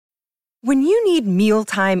When you need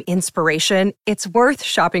mealtime inspiration, it's worth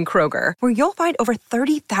shopping Kroger, where you'll find over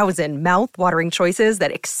 30,000 mouth-watering choices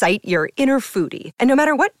that excite your inner foodie. And no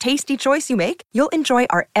matter what tasty choice you make, you'll enjoy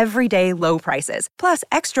our everyday low prices, plus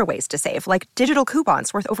extra ways to save, like digital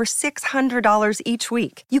coupons worth over $600 each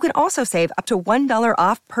week. You can also save up to $1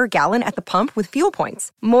 off per gallon at the pump with fuel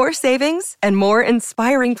points. More savings and more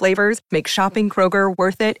inspiring flavors make shopping Kroger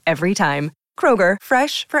worth it every time. Kroger,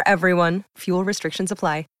 fresh for everyone. Fuel restrictions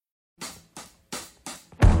apply.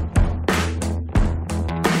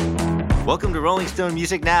 Welcome to Rolling Stone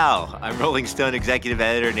Music Now. I'm Rolling Stone Executive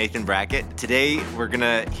Editor Nathan Brackett. Today, we're going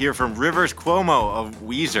to hear from Rivers Cuomo of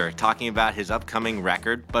Weezer talking about his upcoming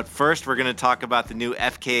record. But first, we're going to talk about the new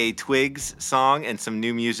FKA Twigs song and some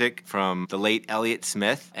new music from the late Elliott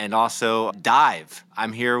Smith, and also Dive.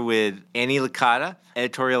 I'm here with Annie Licata,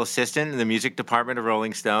 editorial assistant in the music department of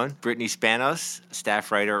Rolling Stone, Brittany Spanos,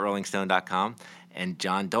 staff writer at rollingstone.com, and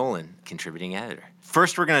John Dolan, contributing editor.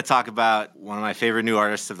 First, we're going to talk about one of my favorite new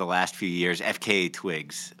artists of the last few years, FKA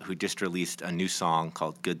Twigs, who just released a new song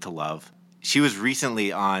called Good to Love. She was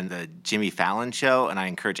recently on the Jimmy Fallon show, and I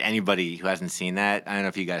encourage anybody who hasn't seen that. I don't know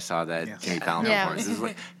if you guys saw that Jimmy Fallon performance. This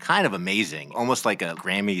is kind of amazing, almost like a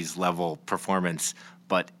Grammys-level performance,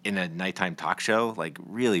 but in a nighttime talk show, like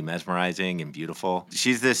really mesmerizing and beautiful.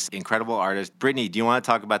 She's this incredible artist. Brittany, do you want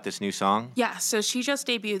to talk about this new song? Yeah, so she just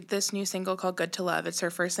debuted this new single called Good to Love. It's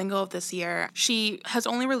her first single of this year. She has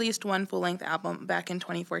only released one full-length album back in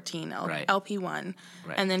 2014, LP1,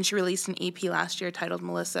 and then she released an EP last year titled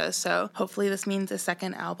Melissa, so hopefully this means a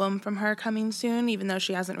second album from her coming soon, even though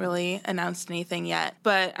she hasn't really announced anything yet.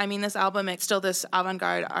 But, I mean, this album, it's still this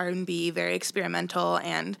avant-garde R&B, very experimental,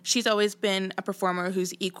 and she's always been a performer who's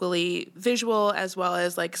equally visual as well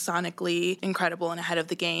as like sonically incredible and ahead of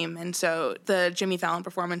the game. And so the Jimmy Fallon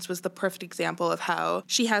performance was the perfect example of how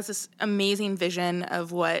she has this amazing vision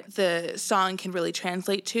of what the song can really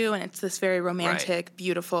translate to, and it's this very romantic,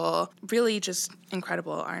 beautiful, really just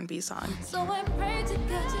incredible R&B song. So I pray to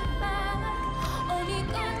get you back. Only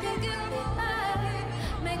God can give me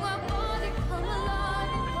back. Make my body come alive.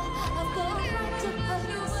 I've got a right to have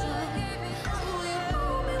you say. So you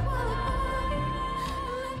hold me while I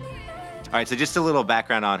All right, so just a little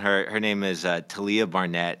background on her. Her name is Talia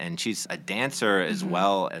Barnett, and she's a dancer as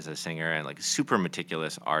well as a singer, and like a super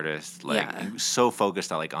meticulous artist, like so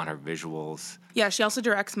focused on her visuals. Yeah, she also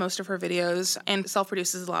directs most of her videos and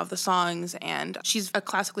self-produces a lot of the songs, and she's a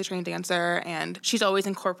classically trained dancer, and she's always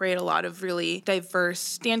incorporated a lot of really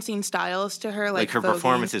diverse dancing styles to her. Like her voguing.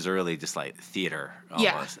 Performances are really just like theater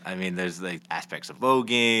almost. Yeah. I mean, there's like aspects of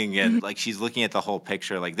voguing, and like she's looking at the whole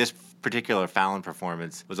picture. Like this particular Fallon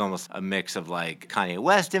performance was almost a mix of like Kanye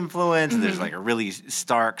West influence. There's like a really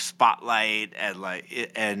stark spotlight,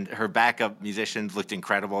 and her backup musicians looked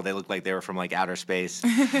incredible. They looked like they were from like outer space.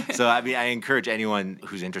 So I mean, I encourage anyone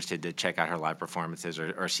who's interested to check out her live performances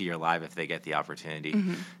or see her live if they get the opportunity,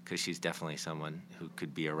 because she's definitely someone who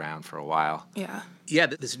could be around for a while. Yeah,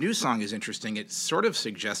 this new song is interesting. It sort of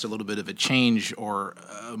suggests a little bit of a change or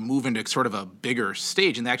a move into sort of a bigger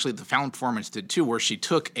stage. And actually, the Fallon performance did too, where she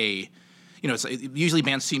took usually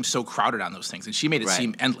bands seem so crowded on those things, and she made it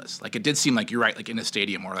seem endless. Like, it did seem like, you're right, like in a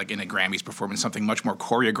stadium or like in a Grammys performance, something much more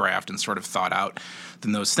choreographed and sort of thought out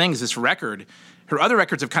than those things. This record, her other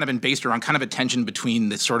records have kind of been based around kind of a tension between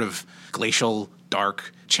this sort of glacial,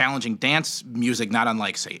 dark, challenging dance music, not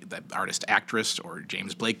unlike, say, the artist Actress or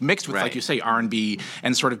James Blake, mixed with, like you say, R&B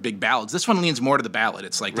and sort of big ballads. This one leans more to the ballad.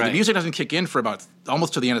 It's like the music doesn't kick in for about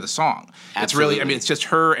almost to the end of the song. Absolutely. It's really, I mean, it's just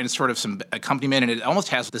her and sort of some accompaniment, and it almost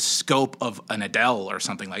has the scope of an Adele or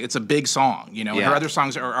something. Like, it's a big song, you know. And her other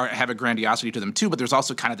songs have a grandiosity to them too, but there's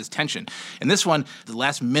also kind of this tension. In this one, the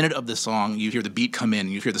last minute of the song, you hear the beat come in,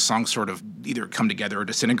 and you hear the song sort of either come together or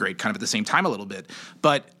disintegrate kind of at the same time a little bit.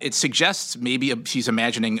 But it suggests maybe she's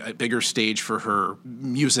imagining a bigger stage for her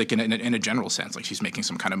music in a general sense, like she's making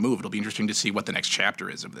some kind of move. It'll be interesting to see what the next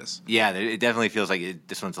chapter is of this. Yeah, it definitely feels like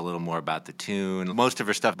this one's a little more about the tune. Most of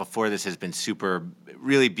her stuff before this has been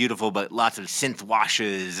really beautiful, but lots of synth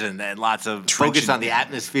washes and lots of focus on the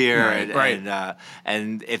atmosphere.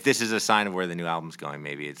 And if this is a sign of where the new album's going,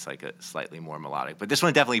 maybe it's like a slightly more melodic. But this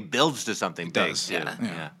one definitely builds to something big.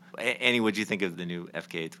 Yeah. Annie, what do you think of the new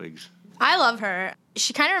FKA Twigs? I love her.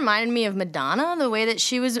 She kind of reminded me of Madonna, the way that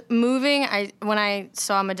she was moving. When I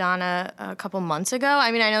saw Madonna a couple months ago,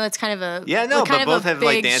 I mean, I know that's kind of a but both have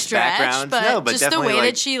like dance backgrounds. But just the way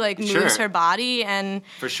that she like moves her body, and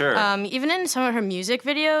for sure, even in some of her music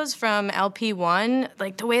videos from LP1,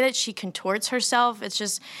 like the way that she contorts herself,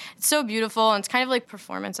 it's so beautiful, and it's kind of like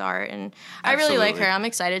performance art. And I really like her. I'm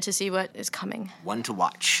excited to see what is coming. One to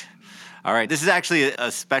watch. All right, this is actually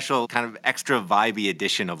a special kind of extra vibey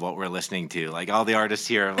edition of what we're listening to. Like all the artists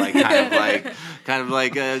here are like kind of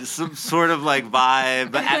like some sort of like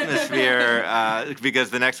vibe atmosphere.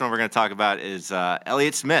 Because the next one we're going to talk about is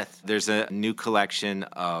Elliott Smith. There's a new collection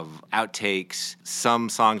of outtakes, some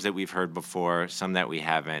songs that we've heard before, some that we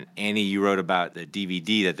haven't. Annie, you wrote about the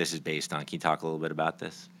DVD that this is based on. Can you talk a little bit about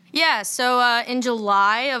this? Yeah, so in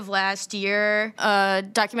July of last year, a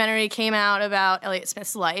documentary came out about Elliott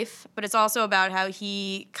Smith's life, but it's also about how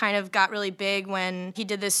he kind of got really big when he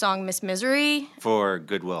did this song Miss Misery. For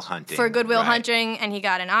Good Will Hunting. For Good Will Hunting, and he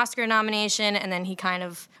got an Oscar nomination, and then he kind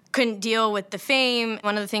of couldn't deal with the fame.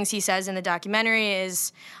 One of the things he says in the documentary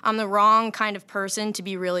is, I'm the wrong kind of person to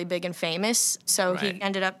be really big and famous. So he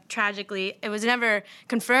ended up tragically, it was never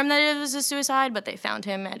confirmed that it was a suicide, but they found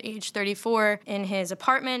him at age 34 in his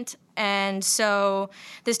apartment. And so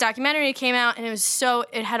this documentary came out, and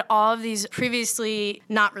it had all of these previously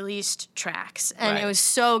not released tracks, and it was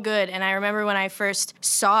so good. And I remember when I first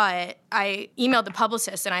saw it, I emailed the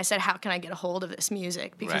publicist and I said, how can I get a hold of this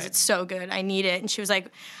music? Because it's so good. I need it. And she was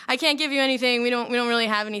like, I can't give you anything. We don't really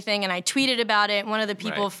have anything. And I tweeted about it. One of the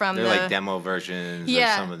people from They're like demo versions of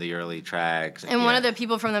some of the early tracks. And one of the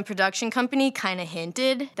people from the production company kind of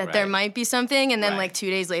hinted that there might be something. And then like 2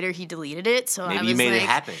 days later, he deleted it. So maybe I was you made it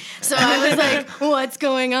happen. So I was like, what's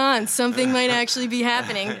going on? Something might actually be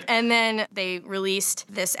happening. And then they released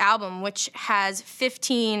this album, which has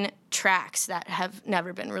 15 tracks that have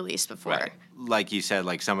never been released before. Right. Like you said,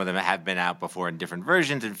 like some of them have been out before in different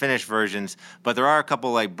versions and finished versions, but there are a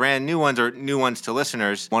couple like brand new ones or new ones to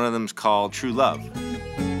listeners. One of them's called True Love.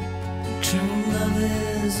 True love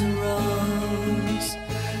is a rose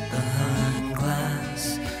behind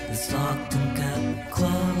glass that's locked and kept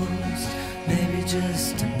closed, maybe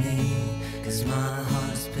just to me, 'cause my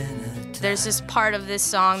heart's been attacked. There's this part of this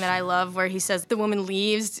song that I love where he says the woman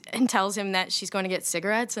leaves and tells him that she's going to get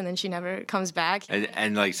cigarettes and then she never comes back.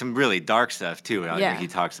 And like some really dark stuff too. Yeah. He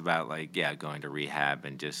talks about like, going to rehab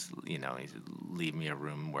and just, he said, leave me a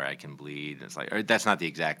room where I can bleed. It's like, or that's not the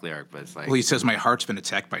exact lyric, but it's like. Well, he says, my heart's been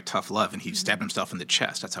attacked by tough love, and he stabbed himself in the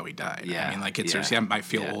chest. That's how he died. Yeah. I mean, like, I might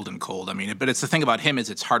feel old and cold. I mean, but it's the thing about him is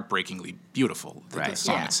it's heartbreakingly beautiful, the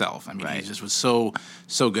song itself. I mean, he just was so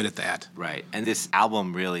good at that. Right. And this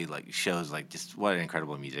album really like shows like just what an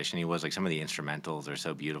incredible musician he was. Like some of the instrumentals are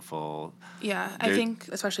so beautiful. Yeah, I think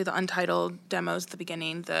especially the untitled demos at the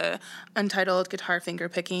beginning, the untitled guitar finger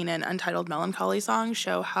picking and untitled melancholy songs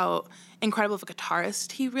show how incredible of a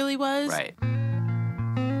guitarist he really was. Right.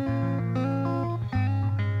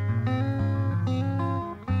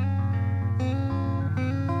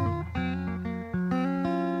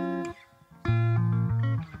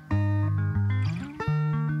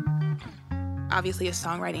 Obviously, his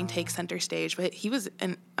songwriting takes center stage, but he was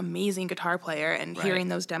an amazing guitar player, and hearing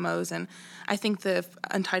those demos, and I think the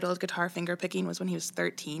untitled guitar finger picking was when he was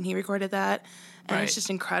 13. He recorded that, and it's just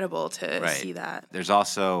incredible to see that. There's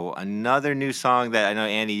also another new song that I know,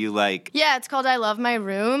 Annie, you like. Yeah, it's called I Love My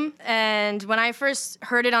Room, and when I first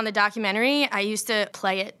heard it on the documentary, I used to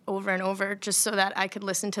play it over and over just so that I could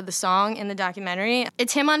listen to the song in the documentary.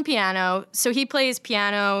 It's him on piano, so he plays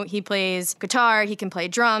piano, he plays guitar, he can play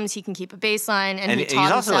drums, he can keep a bass line. And he's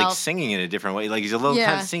also himself. like singing in a different way. Like he's a little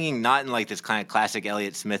kind of singing, not in like this kind of classic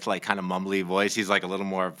Elliott Smith like kind of mumbly voice. He's like a little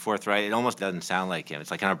more forthright. It almost doesn't sound like him.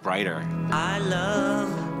 It's like kind of brighter. I love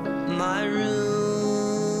my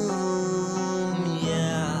room,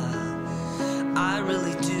 yeah, I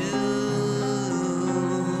really do.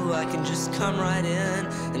 I can just come right in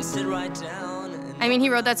and sit right down. I mean, he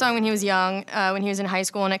wrote that song when he was young, when he was in high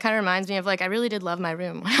school, and it kind of reminds me of, like, I really did love my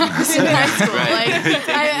room when I was in high school. Like,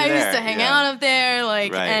 I used to hang out up there,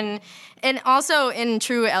 like, and also in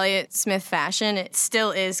true Elliott Smith fashion, it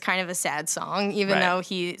still is kind of a sad song, even though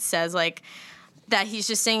he says, like, that he's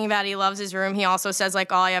just singing about he loves his room. He also says,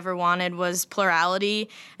 like, all I ever wanted was plurality,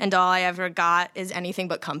 and all I ever got is anything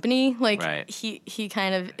but company. Like, he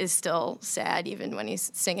kind of is still sad even when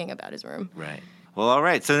he's singing about his room. Right. Well, all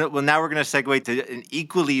right. So now we're going to segue to an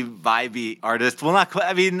equally vibey artist. Well, not quite.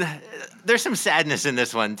 I mean, there's some sadness in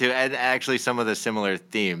this one, too, and actually some of the similar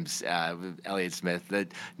themes with Elliott Smith, the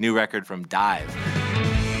new record from Dive.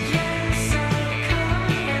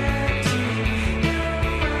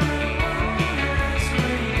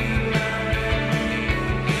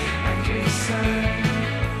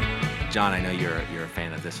 John, I know you're a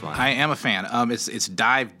fan of of this one. I am a fan. It's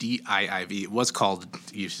Dive, D-I-I-V. It was called,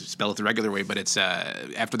 you spell it the regular way, but it's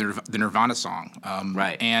after the Nirvana song.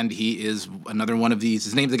 Right. And he is another one of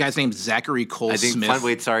these. The guy's name is Zachary Cole I think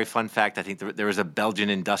Smith. fun fact. I think there was a Belgian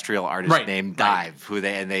industrial artist named Dive who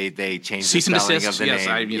they changed Cease the and spelling desist. of the Yes,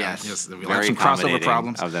 name. yes. We Very had some crossover accommodating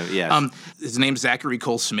problems. of them, yes. His name's Zachary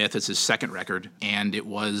Cole Smith. It's his second record, and it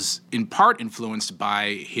was in part influenced by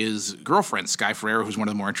his girlfriend, Sky Ferreira, who's one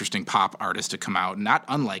of the more interesting pop artists to come out, not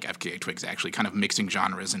unlike FKA Twigs, actually, kind of mixing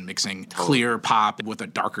genres and mixing clear pop with a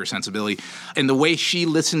darker sensibility. And the way she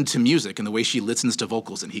listened to music and the way she listens to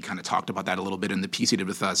vocals, and he kind of talked about that a little bit in the piece he did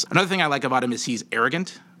with us. Another thing I like about him is he's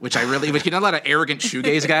arrogant, which you know, a lot of arrogant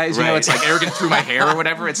shoegaze guys, you know, it's like arrogant through my hair or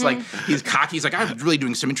whatever. It's like he's cocky. He's like, I'm really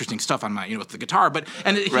doing some interesting stuff on my, with the guitar.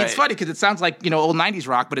 It's funny because it sounds like, old 90s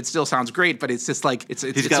rock, but it still sounds great. But it's just like,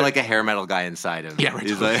 he's got like a hair metal guy inside him. Yeah, right.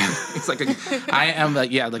 He's like, it's like I am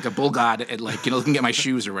like a bull god at looking at my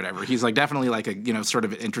shoes or whatever. He's like definitely like a sort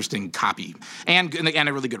of interesting copy and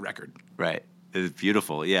a really good record. Right. It's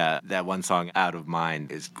beautiful. Yeah. That one song, Out of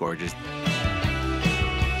Mind, is gorgeous.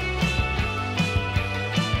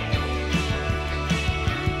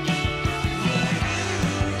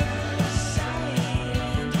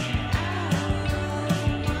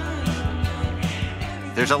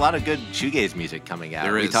 There's a lot of good shoegaze music coming out.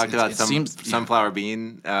 There is. We talked about Sunflower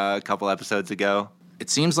Bean a couple episodes ago. It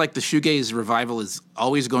seems like the shoegaze revival is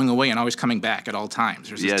always going away and always coming back at all times.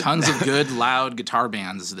 There's tons of good, loud guitar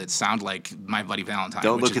bands that sound like My Bloody Valentine.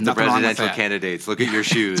 Don't look at the presidential candidates. Look at your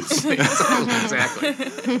shoes. Exactly.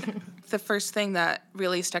 The first thing that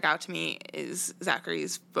really stuck out to me is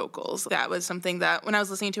Zachary's vocals. That was something that, when I was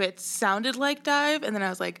listening to it, sounded like Dive, and then I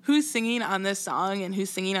was like, who's singing on this song and who's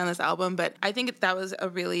singing on this album? But I think that was a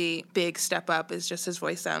really big step up, is just his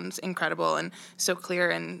voice sounds incredible and so clear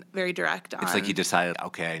and very direct. It's like he decided,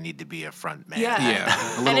 okay, I need to be a front man. Yeah.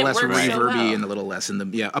 A little less reverby so well. and a little less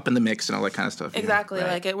up in the mix and all that kind of stuff. Exactly.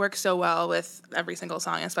 Right. Like, it works so well with every single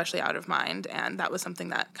song, especially Out of Mind, and that was something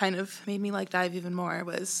that kind of made me like Dive even more,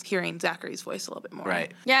 was hearing Zachary's voice a little bit more.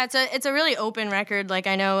 Right. Yeah, it's a really open record. Like,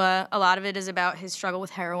 I know a lot of it is about his struggle with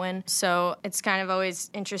heroin, so it's kind of always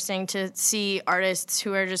interesting to see artists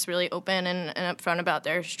who are just really open and upfront about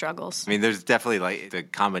their struggles. I mean, there's definitely like the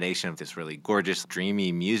combination of this really gorgeous,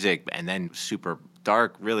 dreamy music and then super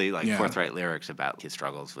dark, really forthright lyrics about his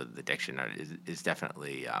struggles with addiction is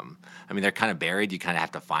definitely, I mean, they're kind of buried. You kind of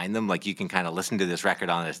have to find them. Like, you can kind of listen to this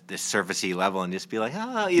record on this surfacey level and just be like,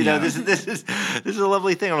 this is a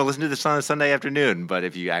lovely thing. I'm going to listen to this on a Sunday afternoon. But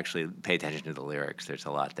if you actually pay attention to the lyrics, there's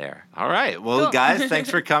a lot there. All right. Well, cool. Guys,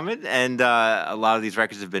 thanks for coming. And a lot of these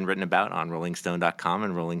records have been written about on RollingStone.com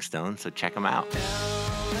and Rolling Stone, so check them out.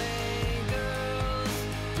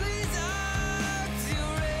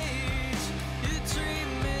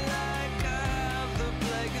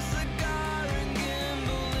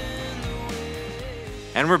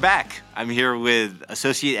 And we're back. I'm here with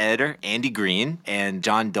Associate Editor Andy Green and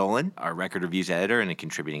John Dolan, our record reviews editor and a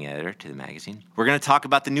contributing editor to the magazine. We're going to talk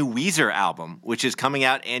about the new Weezer album, which is coming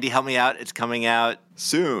out. Andy, help me out. It's coming out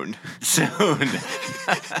soon.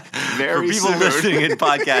 Very For people listening in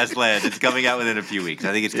podcast land, it's coming out within a few weeks.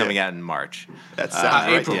 I think it's coming out in March. That's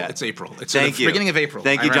right. April. Yeah. It's April. It's Thank you. Beginning of April.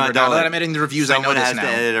 Thank you, John Dolan. Now that I'm editing the reviews, Someone I know this has now. to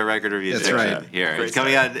edit a record review. That's right. Here, Great it's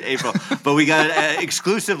coming out in April. But we got an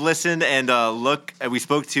exclusive listen and look. We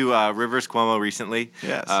spoke to Rivers Cuomo recently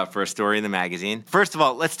for a story in the magazine. First of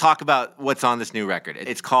all, let's talk about what's on this new record.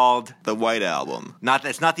 It's called The White Album.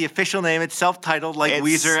 It's not the official name. It's self-titled, like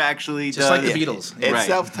Weezer actually does. Just like the Beatles. It's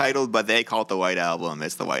self-titled, but they call it The White Album.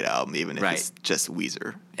 It's The White Album, even if it's just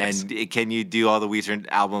Weezer. And can you do all the Weezer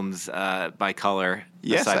albums by color?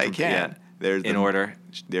 Yes, I can. There's in order.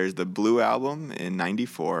 There's the Blue Album in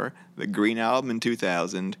 '94, the Green Album in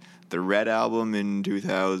 2000, the Red Album in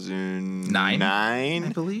 2009. I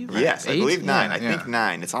believe. Yes, I believe 9. Yeah, I think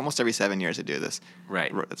 9. It's almost every 7 years they do this.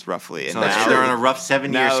 Right. That's roughly. So they're on a rough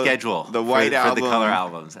 7-year schedule. The White Album for the color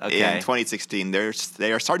albums. Okay. In 2016,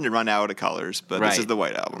 they are starting to run out of colors, but this is the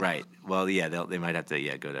White Album. Right. Well, yeah, they might have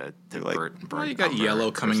to go to burnt. Well, you got yellow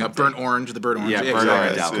coming up, burnt orange, the burnt orange. Yeah, burnt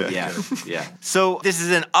orange album. Yeah. So this is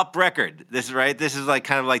an up record. This is right. This is like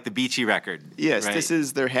kind of like the beachy record. Yes, right? This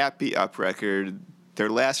is their happy up record. Their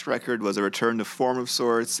last record was a return to form of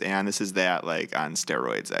sorts, and this is that, like, on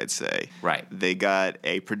steroids, I'd say. Right. They got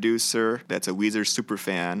a producer that's a Weezer super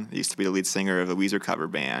fan. He used to be the lead singer of a Weezer cover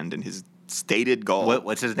band, and his stated goal...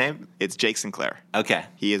 What's his name? It's Jake Sinclair. Okay.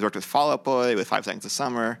 He has worked with Fall Out Boy, with 5 Seconds of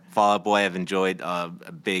Summer. Fall Out Boy, I've enjoyed a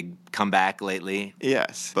big comeback lately.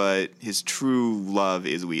 Yes, but his true love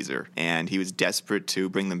is Weezer, and he was desperate to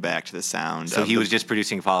bring them back to the sound. So he was just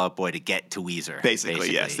producing Fall Out Boy to get to Weezer.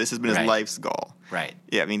 Basically, yes. This has been his life's goal. Right.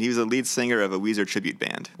 Yeah, I mean, he was a lead singer of a Weezer tribute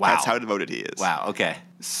band. Wow. That's how devoted he is. Wow. Okay.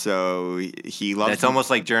 So he loves. That's almost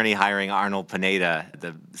like Journey hiring Arnold Pineda,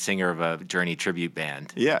 the singer of a Journey tribute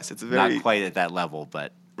band. Yes, it's a very not quite at that level,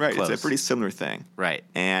 but right. close. It's a pretty similar thing. Right.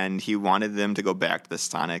 And he wanted them to go back to the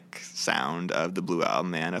sonic sound of the Blue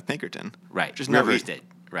Album and of Pinkerton. Right. Just Rivers did.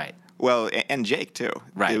 Right. Well, and Jake too.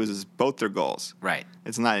 Right. It was both their goals. Right.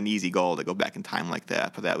 It's not an easy goal to go back in time like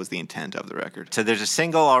that, but that was the intent of the record. So there's a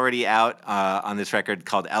single already out on this record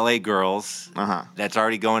called "L.A. Girls." That's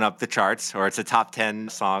already going up the charts, or it's a top 10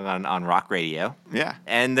 song on rock radio. Yeah.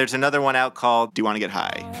 And there's another one out called "Do You Want to Get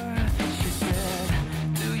High?"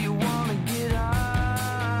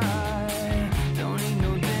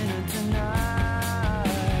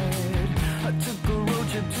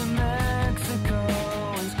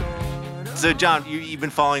 So, John, you've been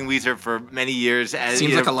following Weezer for many years.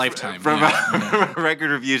 Seems like a lifetime. From a record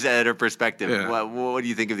reviews editor perspective, Yeah. what do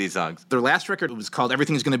you think of these songs? Their last record was called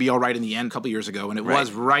Everything's Gonna Be All Right in the End a couple years ago, and it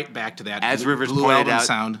was right back to that As Rivers Blue pointed Album out,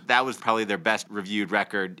 sound. that was probably their best reviewed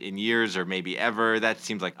record in years or maybe ever. That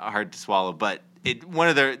seems like hard to swallow, but it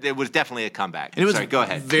was definitely a comeback. And it was Sorry, go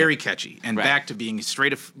ahead. very catchy and Right. back to being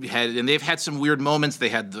straight ahead. And they've had some weird moments. They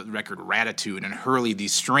had the record Ratitude and Hurley,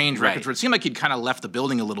 these strange Right. records where it seemed like he'd kind of left the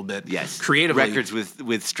building a little bit. Yes. Creatively. Records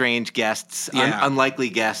with strange guests, Yeah. unlikely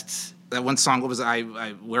guests. That one song, what was it? I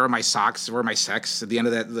Where Are My Socks? Where Are My Sex? At the end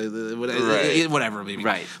of that, Right. whatever, maybe.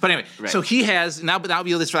 Right. But anyway, Right. so he has, now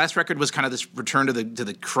this last record was kind of this return to the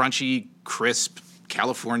crunchy, crisp,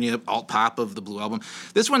 California alt pop of the Blue Album.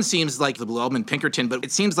 This one seems like the Blue Album and Pinkerton, but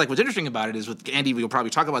it seems like what's interesting about it is with Andy, we'll probably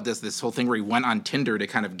talk about this whole thing where he went on Tinder to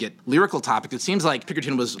kind of get lyrical topics. It seems like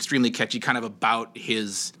Pinkerton was extremely catchy, kind of about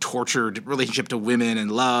his tortured relationship to women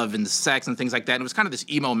and love and sex and things like that. And it was kind of this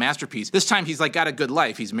emo masterpiece. This time he's like got a good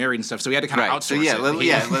life. He's married and stuff, so he had to kind of outsource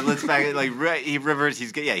So let's back it. Like Rivers,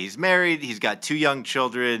 he's married. He's got 2 young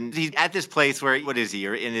children. He's at this place where what is he?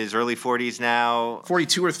 In his early 40s now.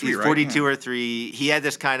 42 or 3, He's right? 42 or 3. He had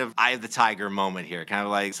this kind of Eye of the Tiger moment here, kind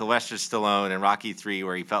of like Sylvester Stallone in Rocky 3,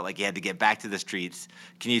 where he felt like he had to get back to the streets.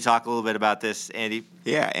 Can you talk a little bit about this, Andy?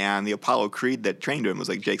 Yeah, and the Apollo Creed that trained him was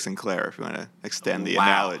like Jake Sinclair, if you want to extend the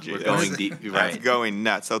analogy. We're going deep. That's Right. going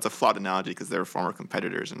nuts. So it's a flawed analogy because they were former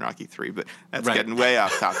competitors in Rocky 3, but that's Right. getting way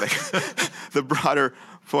off topic. The broader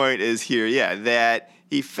point is here, that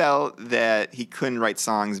he felt that he couldn't write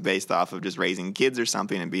songs based off of just raising kids or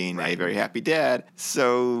something and being a very happy dad.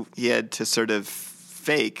 So he had to sort of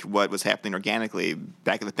fake what was happening organically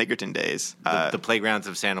back in the Pinkerton days. The playgrounds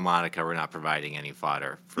of Santa Monica were not providing any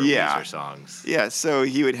fodder for Weezer songs. Yeah, so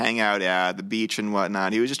he would hang out at the beach and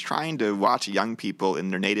whatnot. He was just trying to watch young people in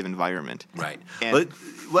their native environment. Right. And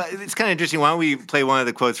Well, it's kind of interesting. Why don't we play one of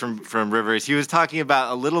the quotes from Rivers? He was talking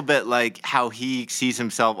about a little bit like how he sees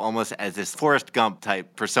himself almost as this Forrest Gump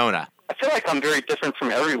type persona. I feel like I'm very different from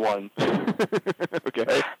everyone.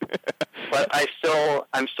 Okay. But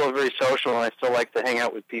I'm still very social, and I still like to hang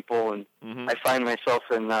out with people, and I find myself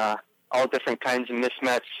in all different kinds of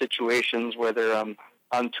mismatched situations, whether I'm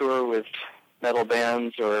on tour with metal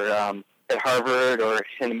bands or at Harvard or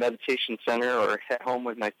in a meditation center or at home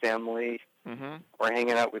with my family or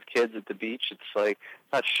hanging out with kids at the beach. It's like,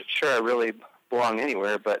 not sure I really belong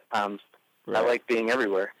anywhere, but I like being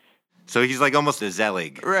everywhere. So he's like almost a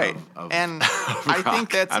Zelig. Right. Of And of I rock.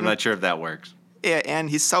 think that's... I'm not sure if that works. Yeah, and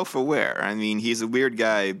he's self-aware. I mean, he's a weird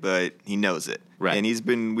guy, but he knows it. Right. And he's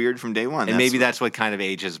been weird from day one. And maybe that's what kind of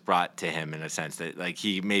age has brought to him in a sense that like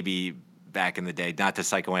he maybe back in the day, not to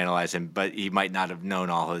psychoanalyze him, but he might not have known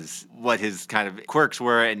what his kind of quirks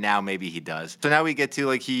were, and now maybe he does. So now we get to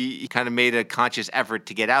like he kind of made a conscious effort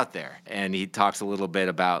to get out there, and he talks a little bit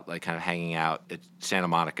about like kind of hanging out at Santa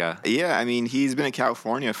Monica. Yeah, I mean, he's been in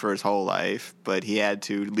California for his whole life, but he had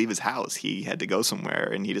to leave his house. He had to go somewhere,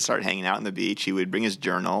 and he just started hanging out on the beach. He would bring his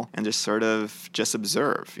journal and just sort of just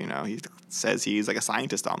observe, you know. He says he's like a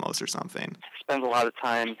scientist almost or something. Spend a lot of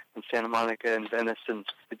time in Santa Monica and Venice and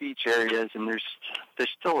the beach areas, and there's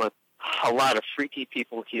still a lot of freaky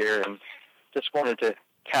people here, and just wanted to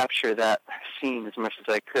capture that scene as much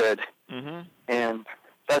as I could. And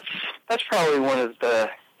that's probably one of the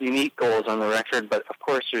unique goals on the record, but of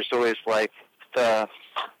course there's always like the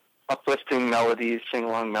uplifting melodies,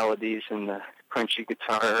 sing-along melodies, and the crunchy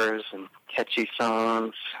guitars and catchy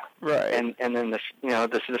songs. Right. And then the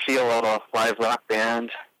feel of a live rock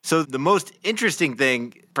band. So the most interesting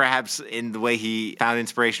thing, perhaps, in the way he found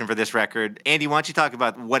inspiration for this record, Andy, why don't you talk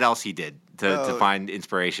about what else he did to find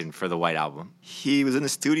inspiration for the White Album? He was in the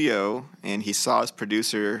studio and he saw his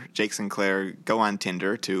producer, Jake Sinclair, go on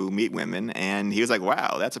Tinder to meet women. And he was like,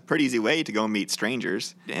 wow, that's a pretty easy way to go meet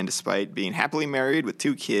strangers. And despite being happily married with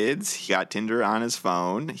 2 kids, he got Tinder on his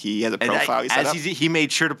phone. He has a profile he set up. He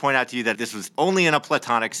made sure to point out to you that this was only in a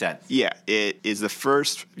platonic sense. Yeah, it is the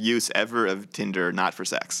first use ever of Tinder not for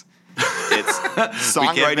sex. It's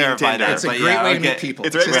songwriting Tinder. It's a great way to meet people.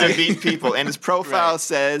 It's a great way to meet people. And his profile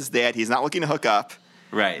says that he's not looking to hook up.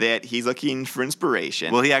 Right. That he's looking for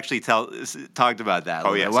inspiration. Well, he actually talked about that.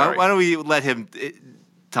 Oh, yeah, why don't we let him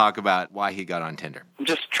talk about why he got on Tinder? I'm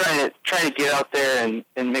just trying to get out there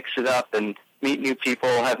and mix it up and meet new people,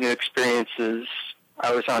 have new experiences.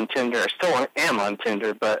 I was on Tinder. I still am on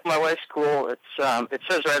Tinder, but my wife's cool. It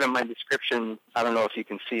says right on my description. I don't know if you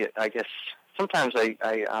can see it. I guess sometimes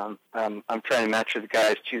I'm trying to match with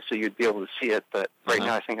guys too, so you'd be able to see it. But right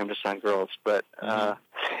now, I think I'm just on girls. But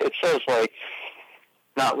it says like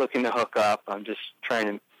not looking to hook up. I'm just trying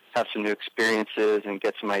to have some new experiences and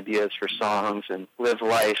get some ideas for songs and live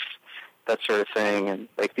life, that sort of thing. And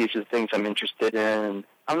like these are the things I'm interested in. And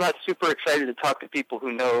I'm not super excited to talk to people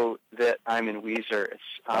who know that I'm in Weezer.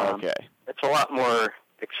 It's a lot more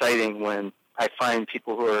exciting when I find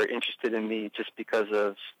people who are interested in me just because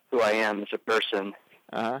of who I am as a person.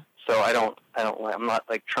 So I'm not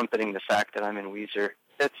like trumpeting the fact that I'm in Weezer.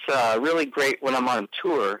 It's really great when I'm on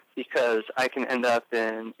tour because I can end up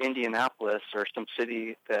in Indianapolis or some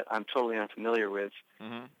city that I'm totally unfamiliar with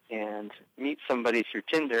and meet somebody through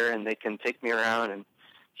Tinder, and they can take me around and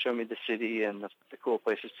show me the city and the cool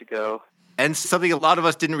places to go. And something a lot of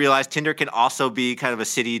us didn't realize, Tinder can also be kind of a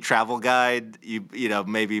city travel guide. You know,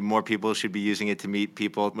 maybe more people should be using it to meet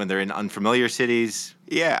people when they're in unfamiliar cities.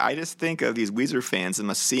 Yeah, I just think of these Weezer fans that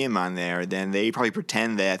must see him on there, then they probably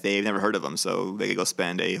pretend that they've never heard of him, so they could go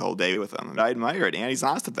spend a whole day with him. I admire it, and he's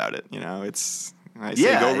honest about it. You know, I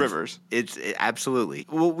say go Rivers. It's absolutely.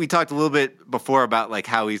 Well, we talked a little bit before about like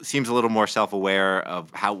how he seems a little more self-aware of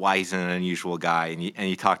why he's an unusual guy, and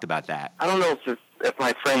you talked about that. I don't know if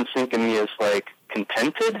my friends think of me as like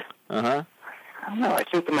contented. I don't know. I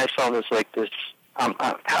think of myself as like this.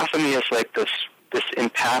 Half of me is like this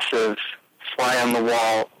impassive,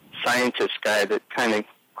 fly-on-the-wall scientist guy that kind of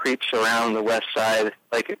creeps around the West Side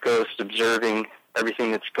like a ghost, observing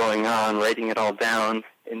everything that's going on, writing it all down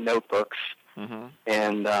in notebooks,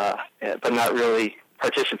 and but not really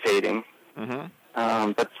participating.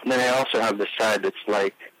 But then I also have this side that's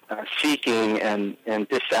like seeking and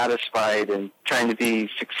dissatisfied and trying to be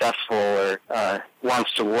successful or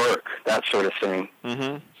wants to work, that sort of thing.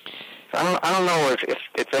 I don't know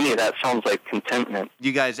if any of that sounds like contentment.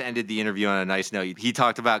 You guys ended the interview on a nice note. He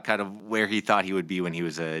talked about kind of where he thought he would be when he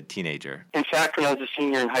was a teenager. In fact, when I was a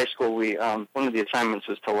senior in high school, we one of the assignments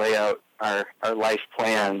was to lay out our life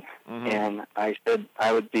plan, and I said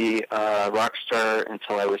I would be a rock star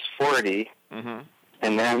until I was 40, and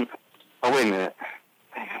then, oh, wait a minute.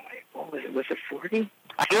 What was it? Was it 40?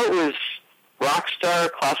 I know it was rock star,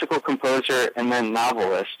 classical composer, and then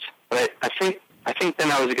novelist, but I think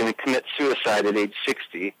then I was going to commit suicide at age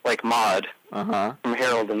 60, like Maude from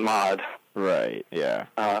Harold and Maude. Right, yeah.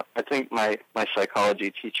 I think my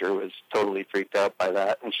psychology teacher was totally freaked out by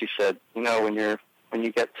that, and she said, you know, when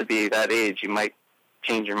you get to be that age, you might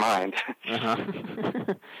change your mind.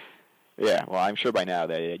 Yeah, well, I'm sure by now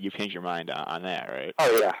that you've changed your mind on that, right?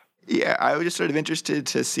 Oh, yeah. Yeah, I was just sort of interested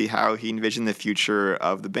to see how he envisioned the future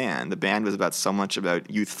of the band. The band was about so much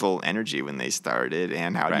about youthful energy when they started,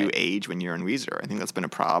 and how do you age when you're in Weezer? I think that's been a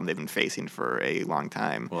problem they've been facing for a long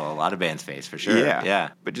time. Well, a lot of bands face, for sure.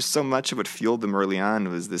 Yeah. But just so much of what fueled them early on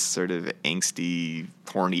was this sort of angsty,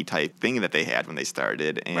 horny type thing that they had when they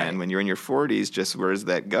started. And when you're in your 40s, just where does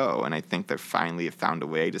that go? And I think they finally have found a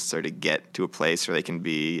way to sort of get to a place where they can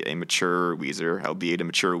be a mature Weezer, albeit a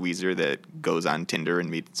mature Weezer that goes on Tinder and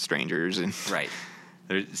meets strangers. And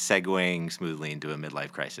They're segueing smoothly into a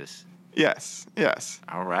midlife crisis. Yes.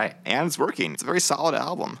 All right. And it's working. It's a very solid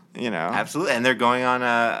album, you know. Absolutely. And they're going on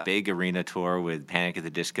a big arena tour with Panic at the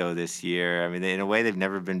Disco this year. I mean, in a way, they've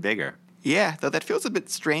never been bigger. Yeah, though that feels a bit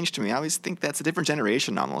strange to me. I always think that's a different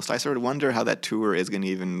generation almost. I sort of wonder how that tour is going to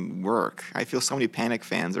even work. I feel so many Panic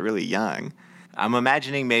fans are really young. I'm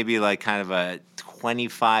imagining maybe like kind of a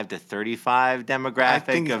 25 to 35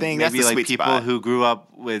 demographic of maybe like people spot. who grew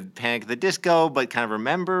up with Panic at the Disco but kind of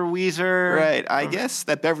remember Weezer. Right. I guess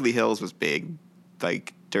that Beverly Hills was big,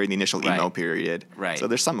 like during the initial emo period. Right. So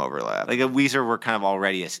there's some overlap. Like Weezer were kind of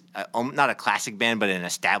already not a classic band, but an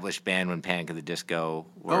established band when Panic at the Disco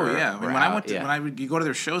were. Oh yeah, I mean, were when I out. went to you go to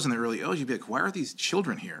their shows in the early O's, you'd be like, why are these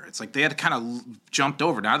children here? It's like they had kind of jumped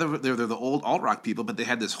over. Now they're the old alt rock people, but they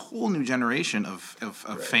had this whole new generation of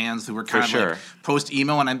fans who were kind of like post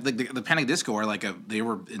emo, and the Panic Disco are like they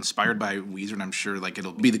were inspired by Weezer, and I'm sure like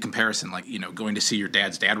it'll be the comparison, like going to see your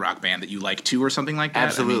dad's dad rock band that you like too, or something like that.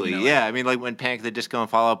 Absolutely, I mean, like when Panic at the Disco and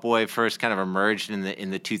Fall Out Boy first kind of emerged in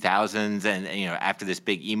the 2000s, and after this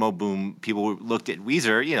big emo boom, people looked at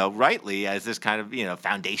Weezer, rightly as this kind of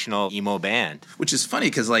foundational emo band. Which is funny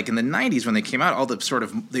because like in the 90s when they came out, all the sort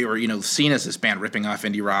of they were seen as this band ripping off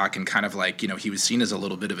indie rock, and kind of like he was seen as a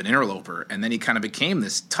little bit of an interloper, and then he kind of became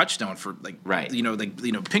this touchstone for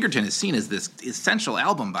Pinkerton is seen as this essential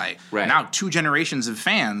album by now two generations of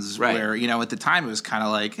fans. Where at the time it was kind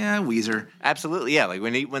of like Weezer. Absolutely, yeah. Like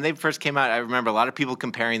when they first came out, I remember a lot of people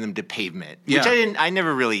comparing them to Pavement, which Yeah. I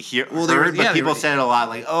never really heard, yeah, people said it a lot,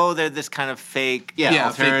 like, oh, they're this kind of fake,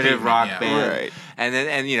 alternative fake rock Pavement, band, Right. and then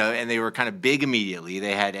and they were kind of big immediately.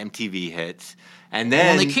 They had MTV hits, and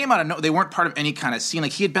then When they came out, they weren't part of any kind of scene.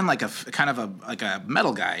 Like he had been like a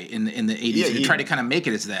metal guy in the 80s. Yeah, he tried to kind of make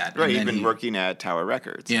it as that. Right, and he'd then been working at Tower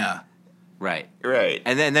Records. Yeah. right, Right.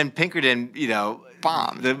 and then Pinkerton,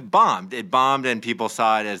 Bombed. It bombed, and people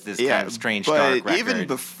saw it as this kind of strange, dark but record. even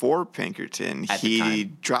before Pinkerton, At the he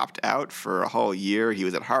time. dropped out for a whole year. He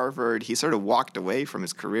was at Harvard. He sort of walked away from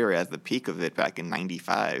his career at the peak of it back in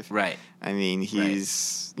 '95. Right. I mean,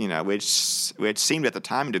 he's which seemed at the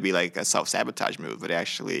time to be like a self-sabotage move, but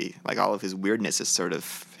actually, like all of his weirdness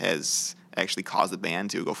has actually caused the band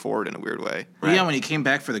to go forward in a weird way. Well, yeah, when he came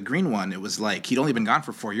back for the Green One, it was like he'd only been gone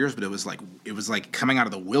for 4 years, but it was like coming out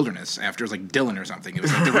of the wilderness after it was like Dylan or something. It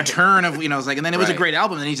was like the return of and then it was a great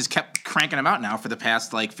album, and he just kept cranking them out now for the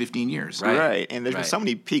past like 15 years. Right. And there's been so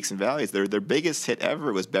many peaks and valleys. Their biggest hit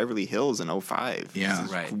ever was Beverly Hills in 2005. Yeah. It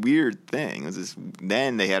was this weird thing. It was this,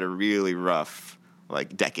 then they had a really rough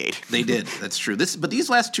decade. They did. That's true. But these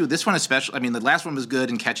last two, this one especially. I mean, the last one was good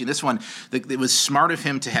and catchy. This one, it was smart of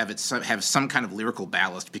him to have have some kind of lyrical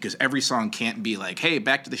ballast, because every song can't be like, "Hey,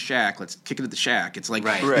 back to the shack. Let's kick it at the shack." It's like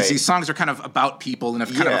these songs are kind of about people in a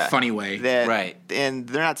kind of a funny way. And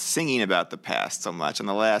they're not singing about the past so much. On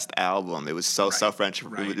the last album, it was so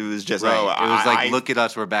self-referential. It was just it was like, look at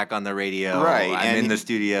us, we're back on the radio. Right. I'm in the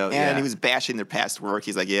studio. And he was bashing their past work.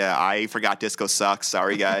 He's like, "Yeah, I forgot disco sucks.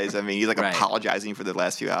 Sorry, guys." I mean, he's like apologizing for the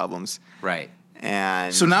last few albums. Right.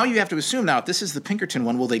 And so now you have to assume, if this is the Pinkerton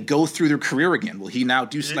one, will they go through their career again? Will he now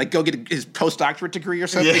do go get his postdoctorate degree or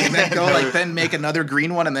something, and then go then make another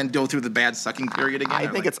Green One, and then go through the bad sucking period again? I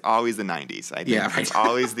think it's always the 90s. I think it's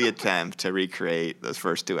always the attempt to recreate those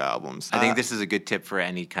first two albums. I think this is a good tip for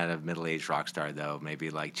any kind of middle-aged rock star, though. Maybe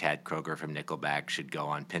like Chad Kroeger from Nickelback should go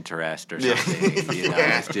on Pinterest or something.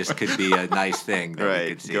 This just could be a nice thing that we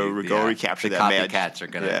could see. Go recapture the that copycats are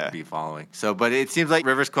going to be following. So, but it seems like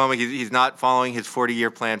Rivers Cuomo, he's not following his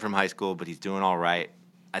 40-year plan from high school, but he's doing all right.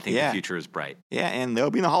 I think the future is bright. Yeah, and they'll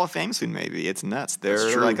be in the Hall of Fame soon, maybe. It's nuts.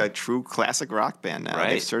 They're like a true classic rock band now.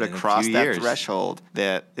 They've sort of crossed that threshold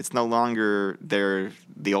that it's no longer they're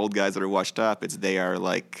the old guys that are washed up. They are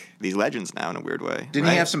like these legends now in a weird way. Didn't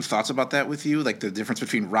he have some thoughts about that with you? Like the difference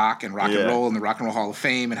between rock and roll and the Rock and Roll Hall of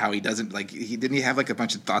Fame, and how he doesn't didn't he have like a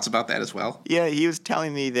bunch of thoughts about that as well? Yeah, he was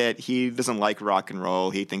telling me that he doesn't like rock and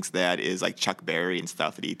roll. He thinks that is like Chuck Berry and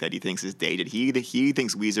stuff that he thinks is dated. He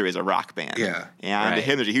thinks Weezer is a rock band. Yeah. And to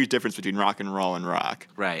him there's a huge difference between rock and roll and rock.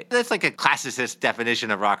 Right. That's like a classicist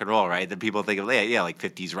definition of rock and roll, right? That people think of, like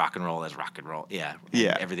 50s rock and roll as rock and roll. Yeah.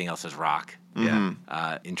 And everything else is rock. Mm-hmm.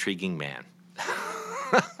 Yeah. Intriguing man.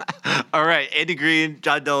 All right. Andy Green,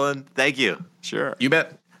 John Dolan, thank you. Sure. You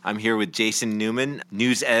bet. I'm here with Jason Newman,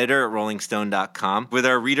 news editor at RollingStone.com, with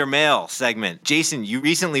our Reader Mail segment. Jason, you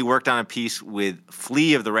recently worked on a piece with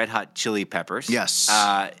Flea of the Red Hot Chili Peppers. Yes.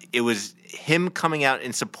 It was him coming out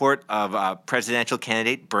in support of presidential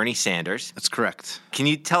candidate Bernie Sanders. That's correct. Can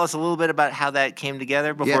you tell us a little bit about how that came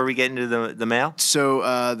together before we get into the mail?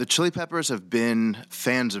 So the Chili Peppers have been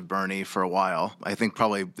fans of Bernie for a while. I think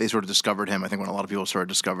probably they sort of discovered him. I think when a lot of people sort of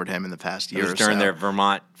discovered him in the past year or so. It was during their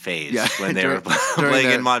Vermont phase when they were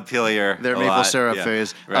playing in Montpelier. Their maple syrup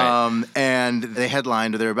phase. Right. And they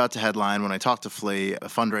were about to headline when I talked to Flea, a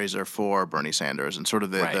fundraiser for Bernie Sanders. And sort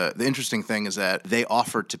of the interesting thing is that they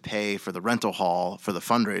offered to pay for the the rental hall for the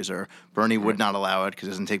fundraiser. Bernie would not allow it because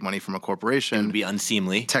it doesn't take money from a corporation. It would be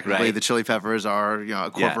unseemly. Technically, right? the Chili Peppers are,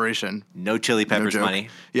 a corporation. No Chili Peppers money.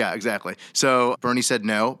 Yeah, exactly. So Bernie said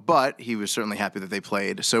no, but he was certainly happy that they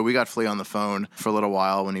played. So we got Flea on the phone for a little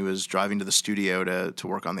while when he was driving to the studio to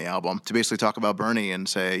work on the album to basically talk about Bernie and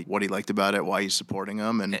say what he liked about it, why he's supporting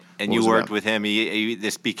him, and you worked with him.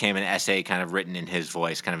 This became an essay kind of written in his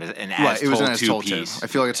voice, kind of an as it was an as told told to piece. I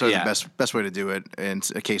feel like it's sort of the best way to do it in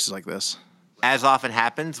cases like this. As often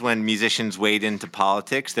happens when musicians wade into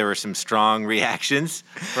politics, there were some strong reactions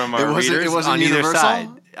from our readers on either side.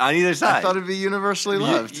 On either side, I thought it'd be universally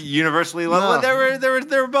loved. Universally loved. No. Well,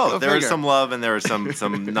 there were both. Go there was figure. some love and there was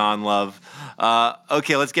some non-love.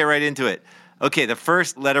 Okay, let's get right into it. Okay, the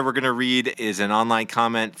first letter we're going to read is an online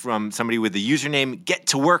comment from somebody with the username Get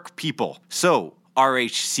to Work People. So,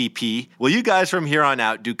 RHCP, will you guys from here on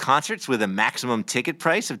out do concerts with a maximum ticket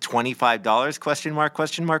price of $25? Question mark,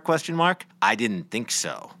 question mark, question mark. I didn't think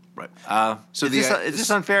so. Right. So is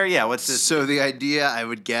this unfair? Yeah. What's this? So the idea, I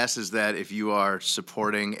would guess, is that if you are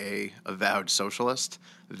supporting a avowed socialist,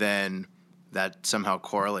 then that somehow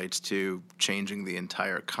correlates to changing the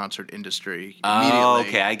entire concert industry immediately. Oh,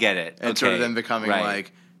 okay, I get it. And sort of then becoming right.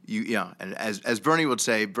 like, and as Bernie would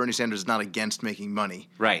say, Bernie Sanders is not against making money.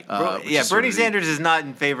 Right. Bernie Sanders is not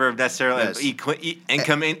in favor of necessarily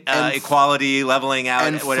income equality, leveling out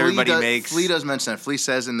and what everybody makes. Flea does mention that. Flea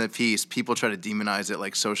says in the piece, people try to demonize it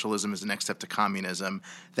like socialism is the next step to communism.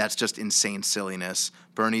 That's just insane silliness.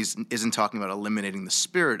 Bernie isn't talking about eliminating the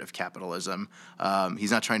spirit of capitalism.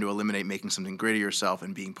 He's not trying to eliminate making something great of yourself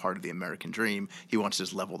and being part of the American dream. He wants to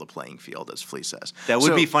just level the playing field, as Flea says. That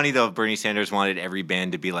would be funny, though, if Bernie Sanders wanted every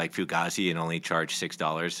band to be like Fugazi and only charge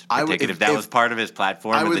 $6 per ticket. If that was part of his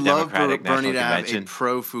platform at the Democratic National Bernie to Convention. have a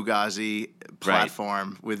pro-Fugazi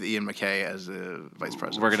platform with Ian MacKay as the vice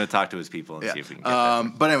president. We're going to talk to his people and see if we can get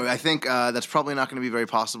that. But anyway, I think that's probably not going to be very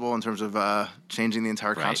possible in terms of changing the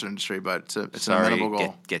entire concert industry, but it's an amenable goal.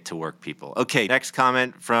 Get to work, people. Okay, next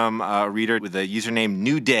comment from a reader with the username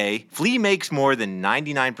New Day. Flea makes more than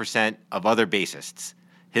 99% of other bassists.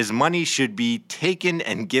 His money should be taken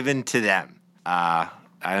and given to them.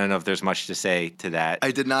 I don't know if there's much to say to that.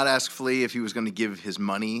 I did not ask Flea if he was going to give his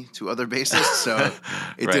money to other bassists, so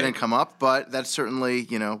it Right. didn't come up. But that's certainly,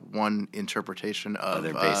 one interpretation of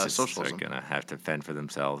Other bassists socialism. are going to have to fend for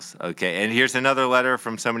themselves. Okay, and here's another letter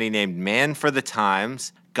from somebody named Man for the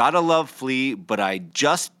Times. Gotta love Flea, but I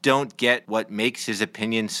just don't get what makes his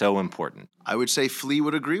opinion so important. I would say Flea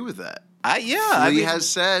would agree with that. Flea has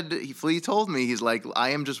said, Flea told me, he's like,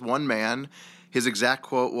 I am just one man. His exact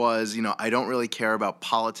quote was, I don't really care about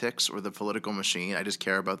politics or the political machine. I just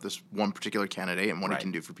care about this one particular candidate and what he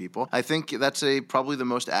can do for people. I think that's probably the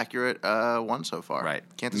most accurate one so far. Right.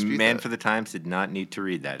 Can't dispute Man that. for the Times did not need to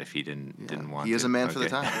read that if he didn't want to. He is a man for the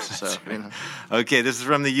times. So, Okay, this is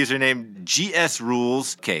from the username GS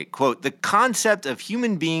Rules. Okay, quote, the concept of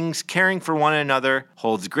human beings caring for one another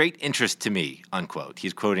holds great interest to me, unquote.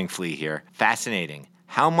 He's quoting Flea here. Fascinating.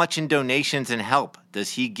 How much in donations and help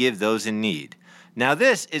does he give those in need? Now,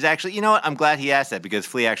 this is actually, you know what? I'm glad he asked that because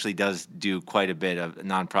Flea actually does do quite a bit of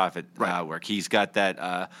nonprofit work. He's got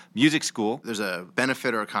that music school. There's a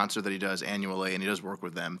benefit or a concert that he does annually, and he does work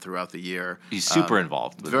with them throughout the year. He's super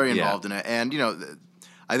involved. Very involved in it. And,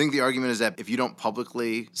 I think the argument is that if you don't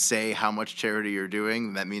publicly say how much charity you're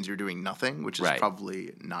doing, that means you're doing nothing, which is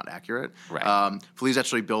probably not accurate. Right. Flea's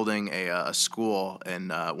actually building a school in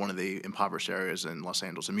one of the impoverished areas in Los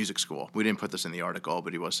Angeles, a music school. We didn't put this in the article,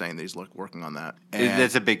 but he was saying that he's working on that. And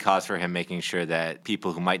that's a big cause for him, making sure that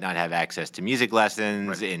people who might not have access to music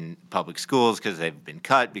lessons in public schools because they've been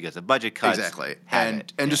cut because of budget cuts. Exactly.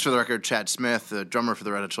 And just for the record, Chad Smith, the drummer for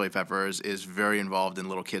the Red Hot Chili Peppers, is very involved in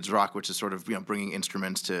Little Kids Rock, which is sort of bringing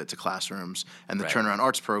instruments to classrooms, and the Turnaround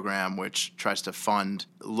Arts Program, which tries to fund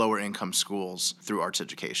lower income schools through arts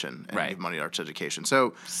education and give money to arts education.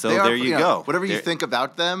 So there you go. Whatever you think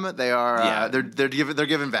about them, they are they're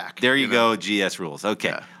giving back. There you go. GS Rules. Okay.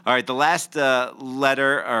 Yeah. All right. The last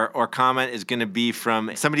letter or comment is going to be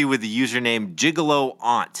from somebody with the username Gigolo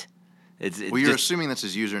Aunt. You're assuming that's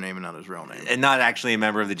his username and not his real name. And not actually a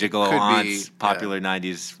member of the Gigolo Aunts, popular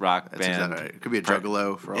 90s rock That's band. Exactly right. It could be a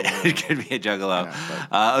juggalo for all It could be a juggalo.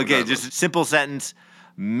 Okay, just a simple sentence.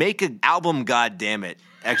 Make an album, goddammit.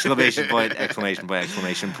 Exclamation point, exclamation point,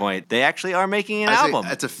 exclamation point. They actually are making an album.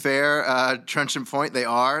 That's a fair trenchant point. They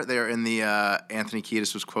are. They are in the, Anthony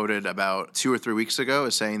Kiedis was quoted about 2 or 3 weeks ago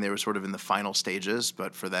as saying they were sort of in the final stages,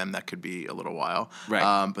 but for them that could be a little while.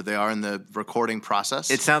 Right. But they are in the recording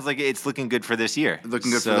process. It sounds like it's looking good for this year.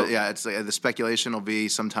 Looking good for it's the speculation will be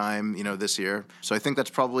sometime, this year. So I think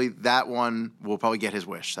that's probably, that one will probably get his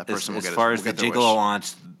wish. That person will get as far as the Gigolo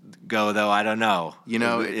Aunts go, though, I don't know. You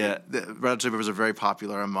know, the Red Hot Chili Peppers are very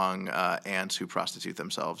popular among ants who prostitute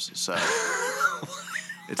themselves. So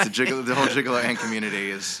it's the whole Gigolo ant community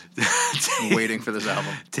is waiting for this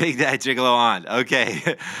album. Take that, Gigolo on.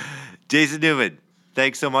 Okay. Jason Newman,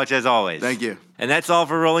 thanks so much as always. Thank you. And that's all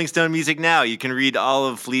for Rolling Stone Music Now. You can read all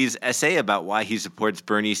of Flea's essay about why he supports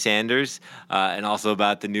Bernie Sanders and also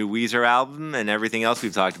about the new Weezer album and everything else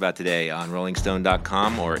we've talked about today on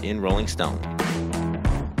rollingstone.com or in Rolling Stone.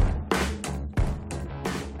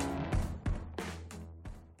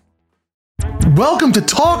 Welcome to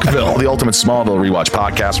Talkville, the ultimate Smallville rewatch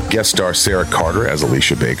podcast. Guest star Sarah Carter as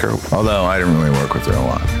Alicia Baker, although I didn't really work with her a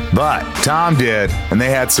lot. But Tom did, and they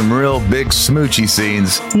had some real big smoochy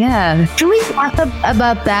scenes. Yeah. Can we talk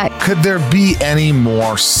about that? Could there be any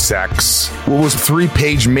more sex? What was a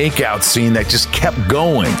 3-page makeout scene that just kept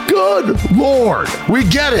going? Good Lord. We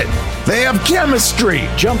get it. They have chemistry.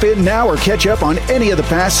 Jump in now or catch up on any of the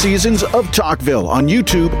past seasons of Talkville on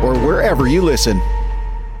YouTube or wherever you listen.